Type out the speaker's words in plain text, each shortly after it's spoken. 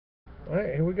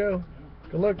Alright, here we go.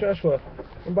 Good luck, Joshua.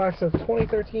 Unbox of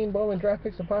 2013 Bowman Draft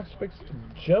Picks and Box Picks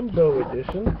Jumbo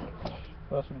Edition.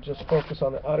 Also, just focus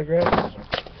on the autographs.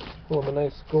 Pull them a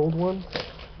nice gold one,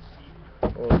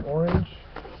 or orange,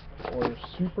 or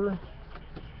super,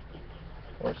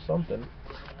 or something.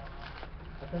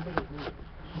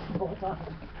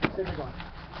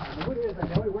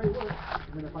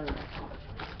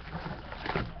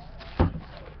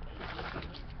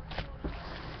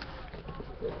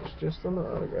 It's just on the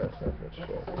autograph.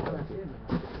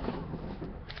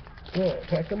 Alright,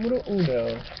 pack numero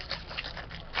uno.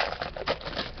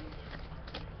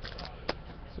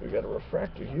 So we got a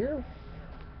refractor here.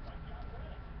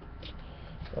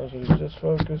 Also, just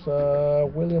focus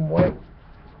on William White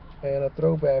and a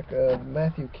throwback of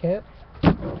Matthew Kent.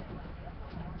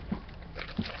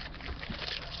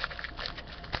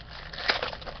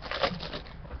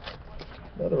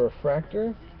 Another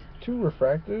refractor, two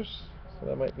refractors, so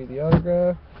that might be the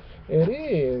autograph. It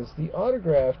is the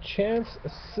autograph, Chance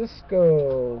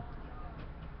Cisco.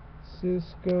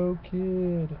 Cisco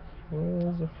Kid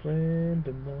was a friend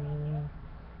of mine.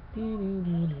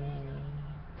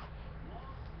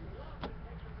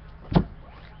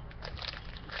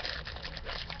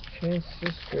 Chance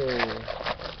Cisco.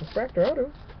 Refractor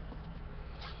auto.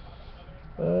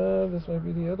 This might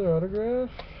be the other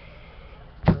autograph.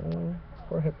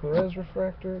 Jorge Perez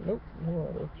refractor. Nope, no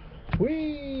auto.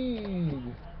 Whee!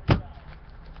 Let's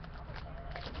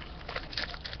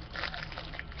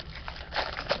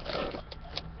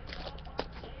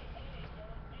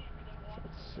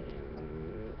see.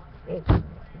 Oh,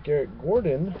 Garrett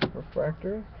Gordon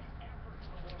refractor.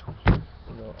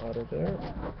 No auto there.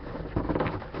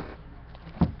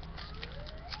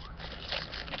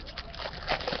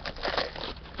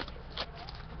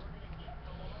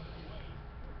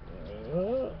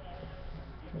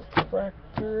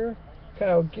 Refractor,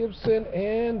 Kyle Gibson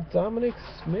and Dominic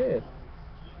Smith.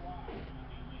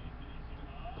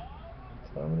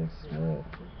 Dominic Smith.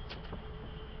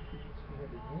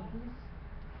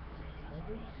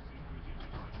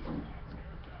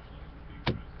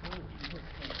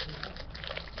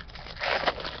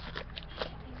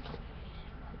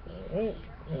 Alright,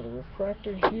 got a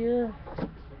refractor here.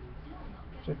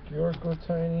 Check Yorko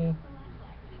Tiny.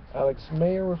 Alex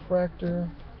Mayer refractor.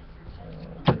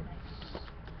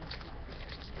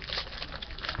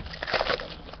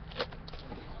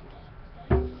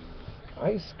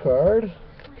 Ice card,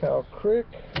 Cal Crick,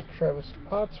 Travis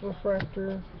Potts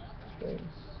refractor. Thanks.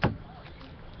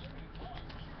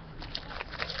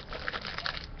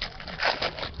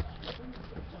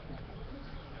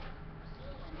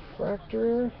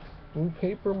 Refractor, blue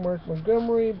paper, Mark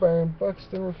Montgomery, Byron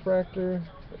Buxton refractor.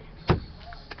 Thanks.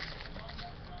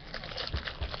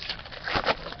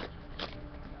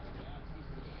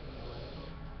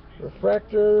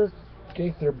 Refractor,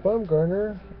 Gaither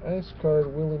Bumgarner, ice card,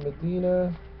 Willie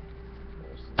Medina.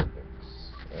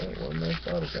 Alright, one nice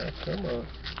autograph. Come on.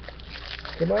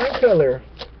 Come on, color.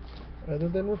 Other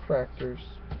than refractors.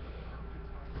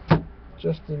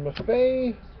 Justin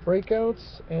Maffei,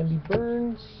 breakouts, Andy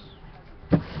Burns.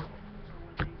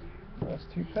 Last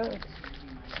two packs.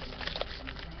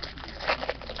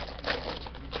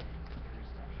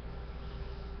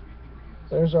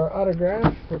 There's our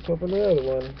autograph. Let's open another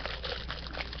one.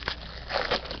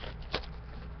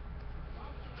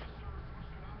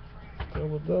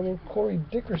 Double, Corey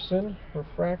Dickerson,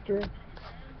 refractor.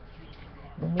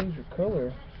 No major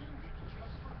color.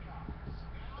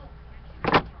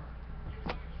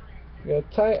 We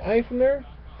got Ty Eifner,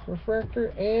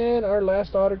 refractor, and our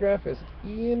last autograph is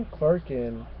Ian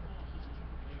Clarkin.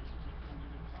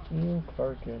 Ian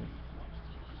Clarkin.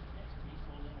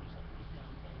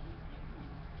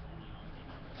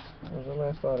 That was our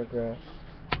last autograph.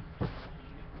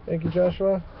 Thank you,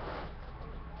 Joshua.